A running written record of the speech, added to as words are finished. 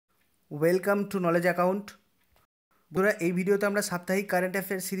Welcome to knowledge account. বন্ধুরা, এই ভিডিওতে আমরা সাপ্তাহিক কারেন্ট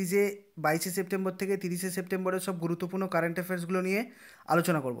অ্যাফেয়ার্স সিরিজে 22শে সেপ্টেম্বর থেকে 30শে সেপ্টেম্বরের সব গুরুত্বপূর্ণ কারেন্ট অ্যাফেয়ার্সগুলো নিয়ে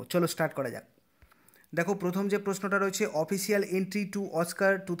আলোচনা করব। চলো স্টার্ট করা যাক। দেখো, প্রথম যে প্রশ্নটা রয়েছে, অফিসিয়াল এন্ট্রি টু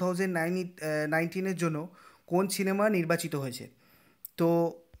অস্কার 2019 জন্য কোন সিনেমা নির্বাচিত হয়েছে? তো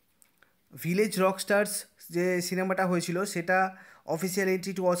ভিলেজ রক স্টার্স যে সিনেমাটা হয়েছিল সেটা অফিসিয়াল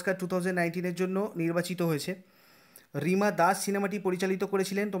এন্ট্রি টু অস্কার 2019 জন্য নির্বাচিত হয়েছে। রিমা দাস সিনেমাটি পরিচালিত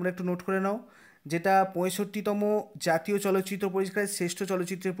করেছিলেন, তোমরা একটু নোট করে নাও, যেটা 65তম জাতীয় চলচ্চিত্র পুরস্কারের শ্রেষ্ঠ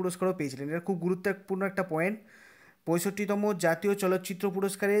চলচ্চিত্রের পুরস্কারও পেয়েছিলেন। এটা খুব গুরুত্বপূর্ণ একটা পয়েন্ট। 65তম জাতীয় চলচ্চিত্র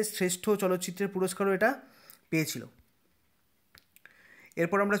পুরস্কারের শ্রেষ্ঠ চলচ্চিত্রের পুরস্কারও এটা পেয়েছিল।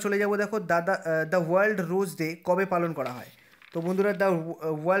 এরপর আমরা চলে যাব, দেখো দ্য ওয়ার্ল্ড রোজ ডে কবে পালন করা হয়? তো বন্ধুরা, দ্য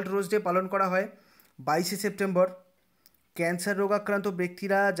ওয়ার্ল্ড রোজ ডে পালন করা হয় 22শে সেপ্টেম্বর। ক্যান্সার রোগাক্রান্ত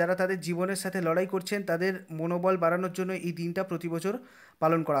ব্যক্তিরা যারা তাদের জীবনের সাথে লড়াই করছেন তাদের মনোবল বাড়ানোর জন্য এই দিনটা প্রতি বছর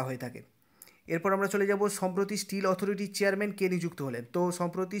পালন করা হয়ে থাকে। এরপর আমরা চলে যাব, সম্প্রতি স্টিল অথরিটির চেয়ারম্যান কে নিযুক্ত হলেন? তো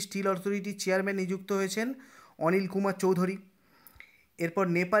সম্প্রতি স্টিল অথরিটির চেয়ারম্যান নিযুক্ত হয়েছেন অনিল কুমার চৌধুরী। এরপর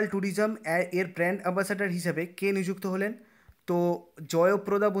নেপাল ট্যুরিজম এর ব্র্যান্ড অ্যাম্বাসাডার হিসেবে কে নিযুক্ত হলেন? তো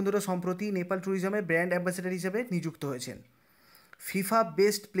জয়প্রদা বন্ধুরা সম্প্রতি নেপাল ট্যুরিজমের ব্র্যান্ড অ্যাম্বাসাডার হিসেবে নিযুক্ত হয়েছেন। FIFA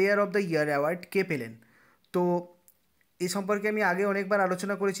best player of the year award কে পেলেন? তো এই সম্পর্কে আমি আগে অনেকবার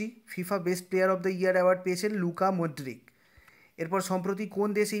আলোচনা করেছি। FIFA best player of the year award পেয়েছেন লুকা মডরিক। এরপর সম্প্রতি কোন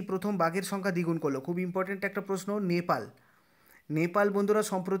দেশ এই প্রথম বাঘের সংখ্যা দ্বিগুণ করলো? খুব ইম্পর্টেন্ট একটা প্রশ্ন। নেপাল। নেপাল বন্ধুরা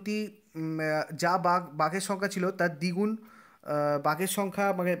সম্প্রতি যা বাঘের সংখ্যা ছিল তার দ্বিগুণ বাঘের সংখ্যা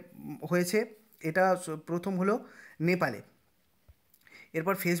মানে হয়েছে। এটা প্রথম হলো নেপালে।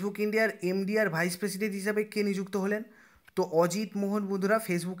 এরপর ফেসবুক ইন্ডিয়ার এমডি আর ভাইস প্রেসিডেন্ট হিসাবে কে নিযুক্ত হলেন? তো অজিত মোহন বন্ধুরা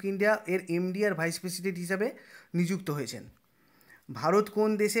ফেসবুক ইন্ডিয়া এর এমডি আর ভাইস প্রেসিডেন্ট হিসাবে নিযুক্ত হয়েছেন। ভারত কোন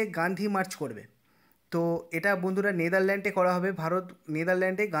দেশে গান্ধী মার্চ করবে? তো এটা বন্ধুরা নেদারল্যান্ডে করা হবে। ভারত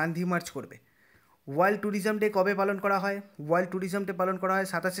নেদারল্যান্ডে গান্ধী মার্চ করবে। ওয়ার্ল্ড ট্যুরিজম ডে কবে পালন করা হয়? ওয়ার্ল্ড ট্যুরিজম ডে পালন করা হয়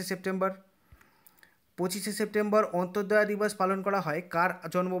 27শে সেপ্টেম্বর। 25শে সেপ্টেম্বর অন্তর্দয়া দিবস পালন করা হয় কার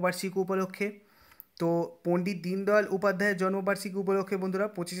জন্মবার্ষিকী উপলক্ষে? তো পণ্ডিত দীনদয়াল উপাধ্যায়ের জন্মবার্ষিকী উপলক্ষে বন্ধুরা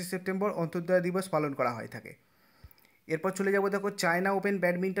 25শে সেপ্টেম্বর অন্তর্দয়া দিবস পালন করা হয়ে থাকে। এরপর চলে যাব, দেখো চায়না ওপেন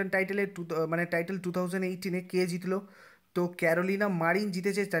ব্যাডমিন্টন টাইটেল 2018 কে জিতলো? তো ক্যারোলিনা মারিন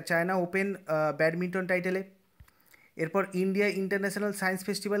জিতেছে চায়না ওপেন ব্যাডমিন্টন টাইটেলে। এরপর ইন্ডিয়া ইন্টারন্যাশনাল সায়েন্স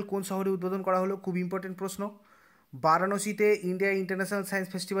ফেস্টিভ্যাল কোন শহরে উদ্বোধন করা হলো? খুব ইম্পর্টেন্ট প্রশ্ন। বারাণসীতে ইন্ডিয়া ইন্টারন্যাশনাল সায়েন্স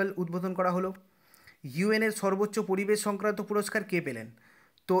ফেস্টিভ্যাল উদ্বোধন করা হলো। ইউএনের সর্বোচ্চ পরিবেশ সংক্রান্ত পুরস্কার কে পেলেন?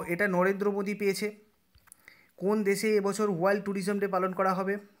 তো এটা নরেন্দ্র মোদী পেয়েছে। কোন দেশে এবছর ওয়ার্ল্ড ট্যুরিজম ডে পালন করা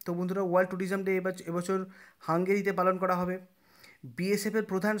হবে? তো বন্ধুরা ওয়ার্ল্ড ট্যুরিজম ডে এবছর হাঙ্গেরিতে পালন করা হবে। বিএসএফের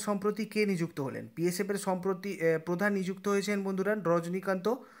প্রধান সম্প্রতি কে নিযুক্ত হলেন? বিএসএফের সম্প্রতি প্রধান নিযুক্ত হয়েছেন বন্ধুরা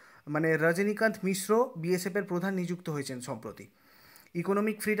রজনীকান্ত মিশ্র বিএসএফের প্রধান নিযুক্ত হয়েছেন সম্প্রতি।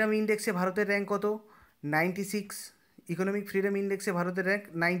 ইকোনমিক ফ্রিডম ইন্ডেক্সে ভারতের র্যাঙ্ক কত? 96। ইকোনমিক ফ্রিডম ইন্ডেক্সে ভারতের র্যাঙ্ক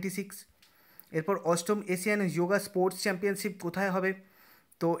 96। এরপর অষ্টম এশিয়ান যোগা স্পোর্টস চ্যাম্পিয়নশিপ কোথায় হবে?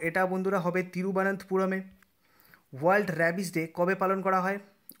 তো এটা বন্ধুরা হবে তিরুবনন্তপুরমে। ওয়ার্ল্ড র্যাবিস ডে কবে পালন করা হয়?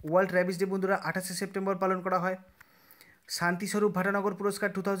 ওয়ার্ল্ড র্যাবিস ডে বন্ধুরা 28শে সেপ্টেম্বর পালন করা হয়। শান্তিস্বরূপ ভাটানগর পুরস্কার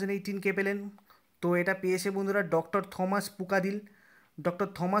 2018 কে পেলেন? তো এটা পেয়েছে বন্ধুরা ডক্টর থমাস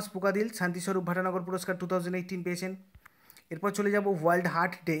পুকাদিল শান্তিস্বরূপ ভাটানগর পুরস্কার 2018 পেয়েছেন। এরপর চলে যাব, ওয়ার্ল্ড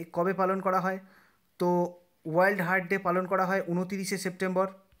হার্ট ডে কবে পালন করা হয়? তো ওয়ার্ল্ড হার্ট ডে পালন করা হয় 29শে সেপ্টেম্বর।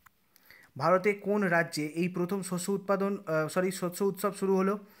 ভারতে কোন রাজ্যে এই প্রথম শস্য উৎসব শুরু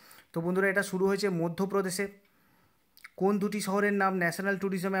হলো? তো বন্ধুরা এটা শুরু হয়েছে মধ্যপ্রদেশে। কোন দুটি শহরের নাম ন্যাশনাল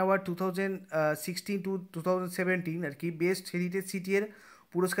ট্যুরিজম অ্যাওয়ার্ড 2016 to 2017 আর কি বেস্ট হেরিটেজ সিটি এর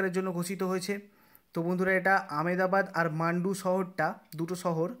পুরস্কারের জন্য ঘোষিত হয়েছে? তো বন্ধুরা এটা আহমেদাবাদ আর মান্ডু দুটো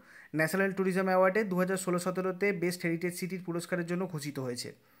শহর ন্যাশনাল ট্যুরিজম অ্যাওয়ার্ডে 2016-17তে বেস্ট হেরিটেজ সিটির পুরস্কারের জন্য ঘোষিত হয়েছে।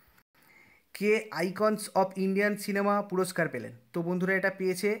 কে আইকনস অফ ইন্ডিয়ান সিনেমা পুরস্কার পেলেন? তো বন্ধুরা এটা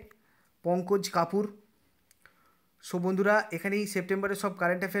পেয়েছে পঙ্কজ কাপুর। সো বন্ধুরা এখানেই সেপ্টেম্বরের সব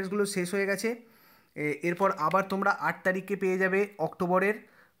কারেন্ট অ্যাফেয়ার্সগুলো শেষ হয়ে গেছে। এরপর আবার তোমরা 8 তারিখে পেয়ে যাবে অক্টোবরের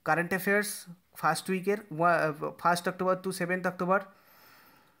current affairs first উইকের 1 October two 7 October.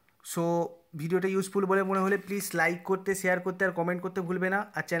 So ভিডিওটা ইউজফুল বলে মনে হলে প্লিজ লাইক করতে, শেয়ার করতে আর কমেন্ট করতে ভুলবে না।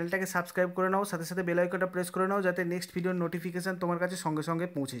 আর চ্যানেলটাকে সাবস্ক্রাইব করে নাও, সাথে সাথে বেল আইকনটা প্রেস করে নাও যাতে নেক্সট ভিডিওর নোটিফিকেশান তোমার কাছে সঙ্গে সঙ্গে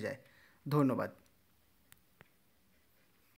পৌঁছে যায়। ধন্যবাদ।